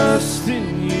trust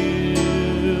in you.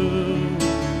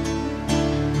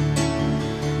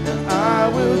 I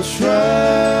will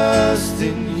trust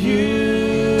in you.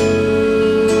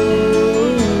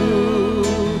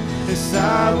 Yes,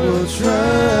 I will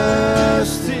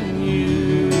trust in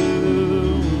you.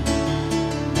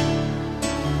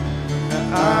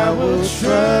 I will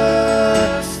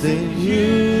trust in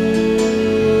you.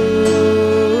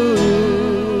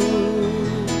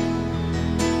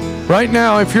 Right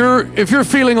now, if you're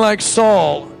feeling like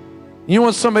Saul, you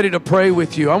want somebody to pray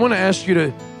with you, I want to ask you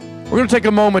to, we're going to take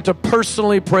a moment to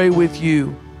personally pray with you.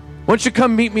 Why don't you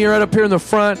come meet me right up here in the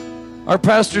front? Our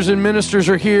pastors and ministers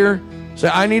are here. Say,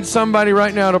 I need somebody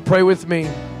right now to pray with me.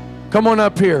 Come on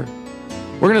up here.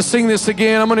 We're going to sing this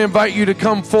again. I'm going to invite you to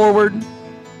come forward.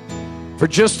 For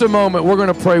just a moment, we're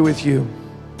going to pray with you.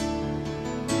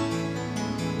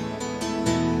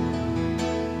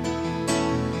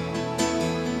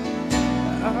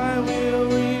 I will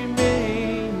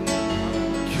remain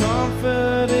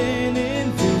confident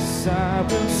in this. I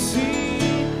will see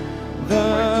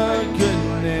the goodness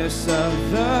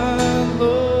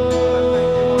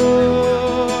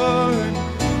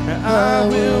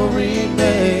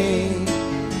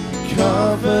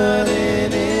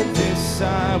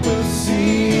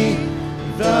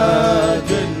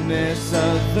goodness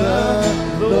of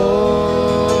the Lord.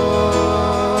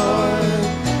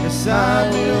 Yes, I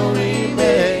will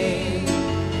remain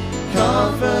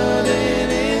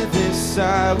confident in this.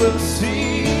 I will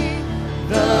see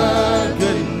the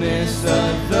goodness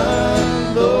of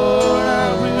the Lord.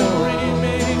 I will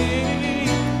remain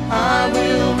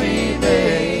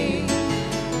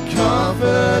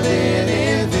confident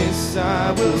in this.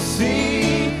 I will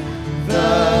see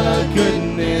the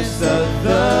goodness of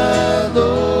the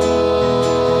Lord.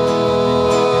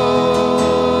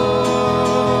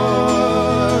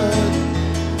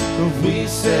 We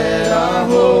set our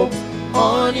hope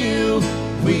on you.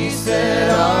 We set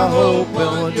our hope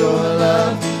on your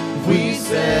love. We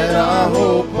set our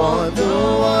hope on the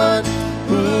one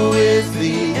who is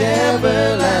the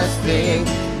everlasting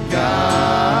God.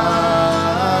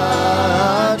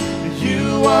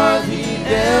 You are the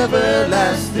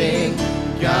everlasting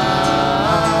God.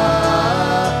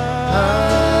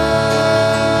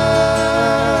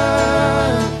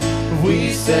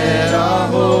 We set our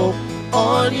hope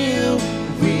on you.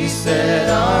 We set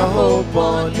our hope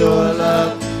on your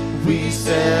love. We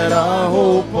set our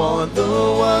hope on the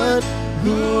one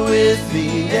who is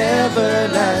the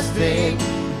everlasting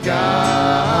God.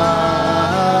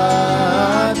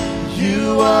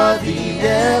 You are the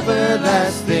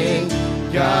everlasting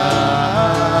God.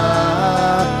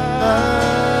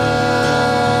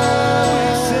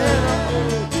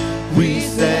 We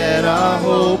set our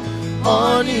hope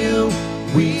on you.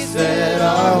 We set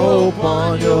our hope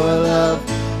on your love.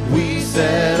 We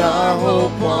set our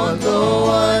hope on the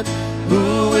one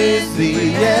who is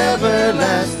the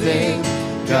everlasting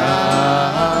God.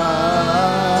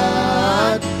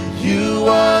 You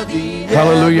are the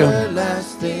Hallelujah.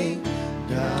 Everlasting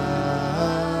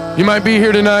God. You might be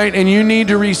here tonight and you need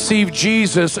to receive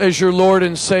Jesus as your Lord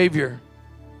and Savior.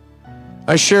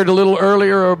 I shared a little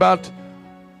earlier about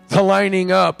the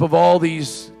lining up of all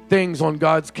these things on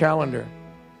God's calendar.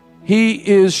 He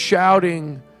is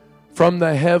shouting from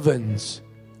the heavens,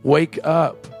 wake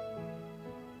up.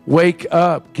 Wake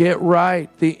up. Get right.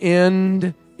 The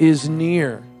end is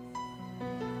near.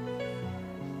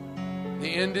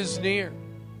 The end is near.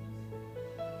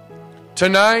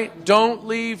 Tonight, don't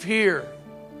leave here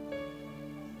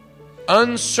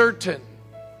uncertain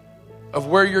of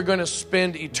where you're going to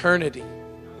spend eternity.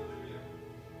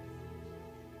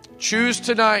 Choose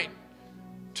tonight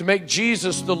to make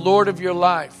Jesus the Lord of your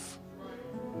life.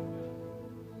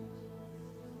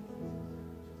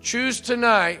 Choose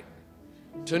tonight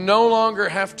to no longer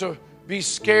have to be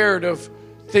scared of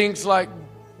things like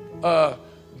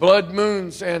blood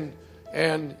moons and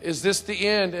is this the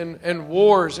end and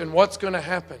wars and what's going to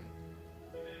happen.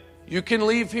 You can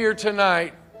leave here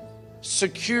tonight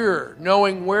secure,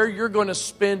 knowing where you're going to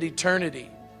spend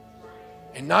eternity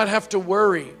and not have to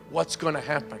worry what's going to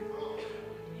happen.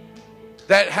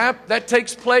 That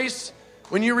takes place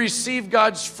when you receive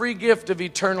God's free gift of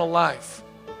eternal life.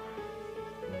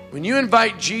 When you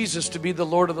invite Jesus to be the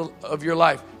Lord of your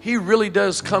life, He really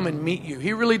does come and meet you.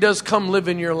 He really does come live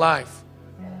in your life.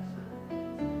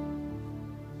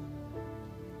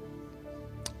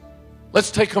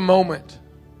 Let's take a moment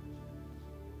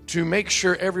to make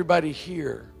sure everybody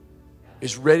here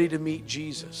is ready to meet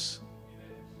Jesus.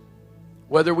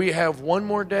 Whether we have one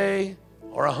more day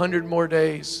or 100 more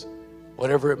days,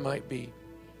 whatever it might be.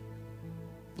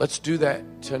 Let's do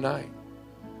that tonight.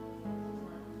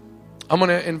 I'm going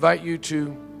to invite you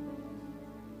to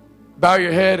bow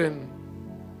your head and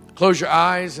close your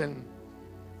eyes, and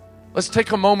let's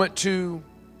take a moment to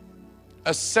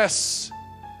assess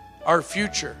our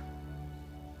future.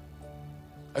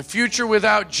 A future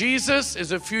without Jesus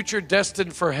is a future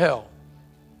destined for hell.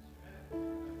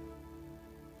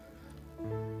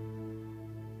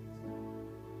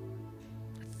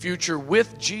 Future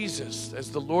with Jesus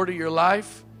as the Lord of your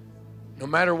life, no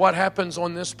matter what happens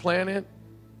on this planet,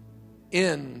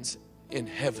 ends in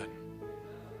heaven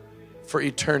for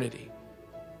eternity.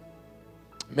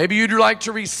 Maybe you'd like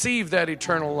to receive that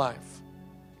eternal life.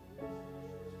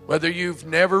 Whether you've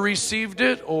never received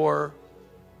it or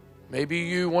maybe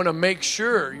you want to make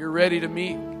sure you're ready to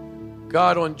meet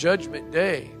God on Judgment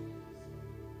Day.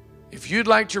 If you'd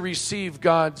like to receive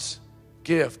God's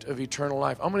gift of eternal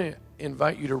life, I'm going to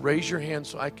invite you to raise your hand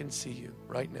so I can see you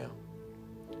right now.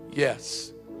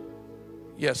 Yes.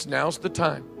 Yes, now's the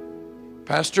time.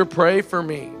 Pastor, pray for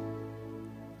me.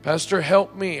 Pastor,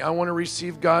 help me. I want to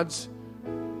receive God's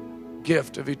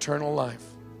gift of eternal life.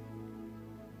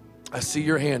 I see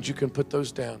your hands. You can put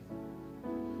those down.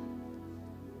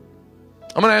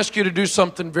 I'm going to ask you to do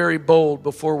something very bold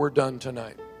before we're done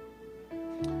tonight.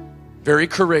 Very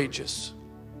courageous.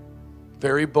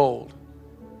 Very bold.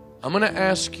 I'm going to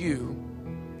ask you,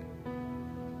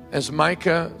 as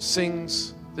Micah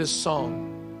sings this song,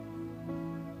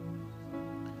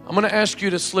 I'm going to ask you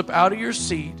to slip out of your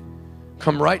seat,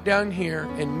 come right down here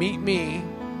and meet me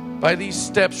by these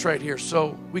steps right here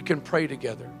so we can pray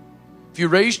together. If you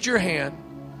raised your hand,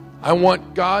 I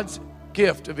want God's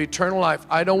gift of eternal life.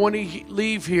 I don't want to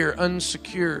leave here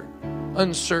unsecure,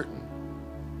 uncertain.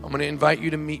 I'm going to invite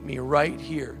you to meet me right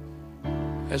here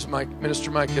as Minister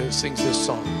Micah sings this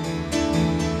song.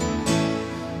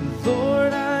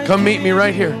 Lord, come meet me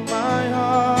right here. My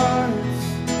heart,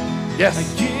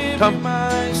 yes, come.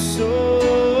 My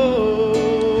soul.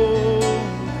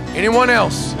 Anyone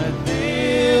else? I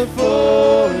live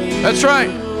for you. That's right.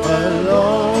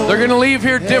 Alone. They're going to leave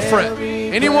here different.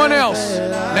 Anyone else?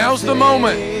 Now's the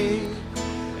moment.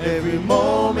 Every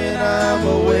moment I'm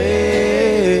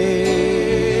away.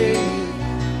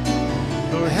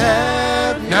 Lord,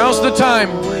 now's the time.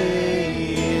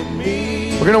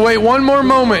 We're going to wait one more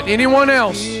moment. Anyone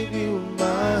else?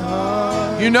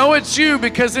 You know it's you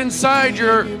because inside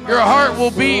your heart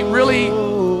will beat really,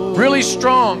 really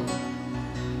strong.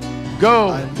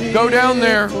 Go down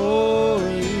there.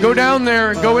 Go down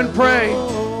there and go and pray.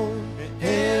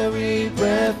 Every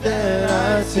breath that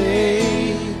I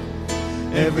take,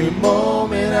 every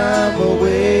moment I'm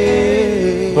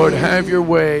away. Lord, have your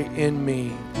way in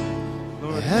me.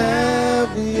 Lord,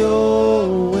 have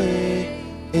your way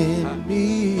in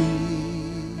me.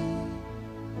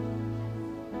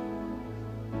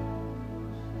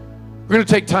 We're going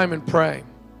to take time and pray.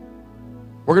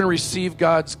 We're going to receive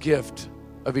God's gift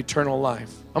of eternal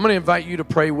life. I'm going to invite you to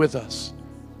pray with us.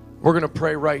 We're going to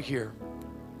pray right here.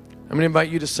 I'm going to invite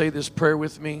you to say this prayer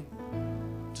with me.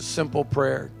 It's a simple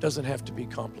prayer. It doesn't have to be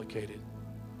complicated.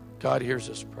 God hears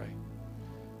us pray.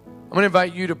 I'm going to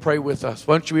invite you to pray with us.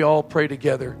 Why don't we all pray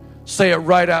together? Say it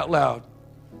right out loud.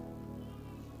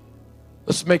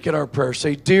 Let's make it our prayer.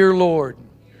 Say, Dear Lord,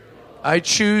 I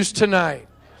choose tonight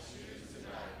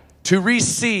to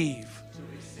receive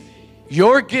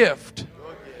your gift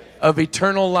of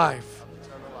eternal life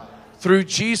through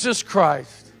Jesus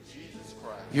Christ,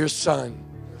 your Son.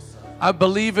 I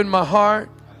believe in my heart.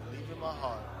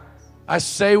 I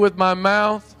say with my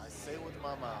mouth,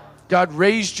 God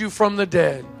raised you from the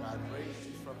dead.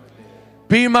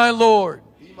 Be my Lord.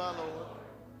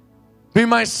 Be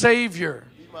my Savior.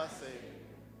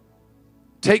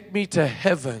 Take me to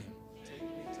heaven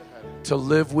to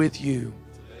live with you.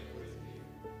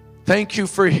 Thank you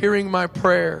for hearing my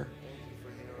prayer.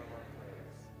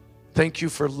 Thank you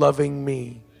for loving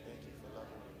me.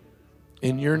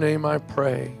 In your name I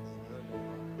pray.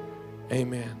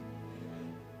 Amen.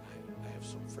 I have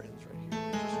some friends right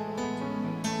here.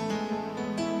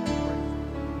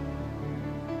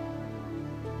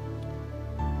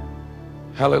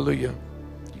 Hallelujah.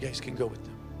 You guys can go with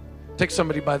them. Take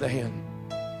somebody by the hand.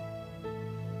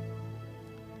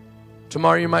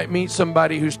 Tomorrow you might meet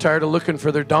somebody who's tired of looking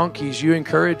for their donkeys. You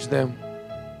encourage them.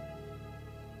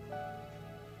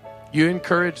 You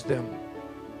encourage them.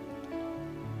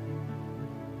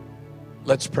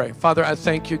 Let's pray. Father, I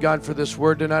thank you, God, for this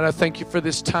word tonight. I thank you for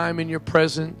this time in your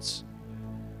presence.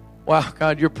 Wow,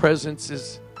 God, your presence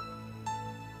is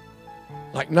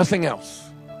like nothing else.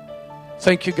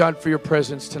 Thank you, God, for your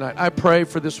presence tonight. I pray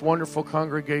for this wonderful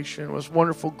congregation, this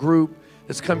wonderful group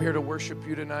that's come here to worship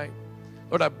you tonight.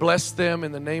 Lord, I bless them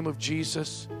in the name of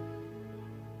Jesus.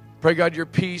 Pray, God, your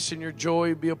peace and your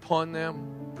joy be upon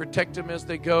them. Protect them as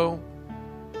they go.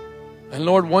 And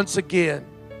Lord, once again,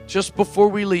 just before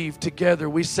we leave together,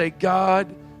 we say,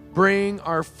 God, bring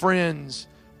our friends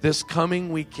this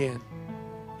coming weekend.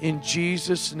 In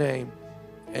Jesus' name,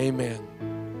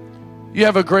 amen. You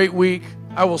have a great week.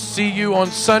 I will see you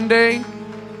on Sunday.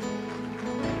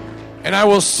 And I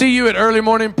will see you at early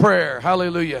morning prayer.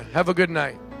 Hallelujah. Have a good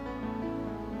night.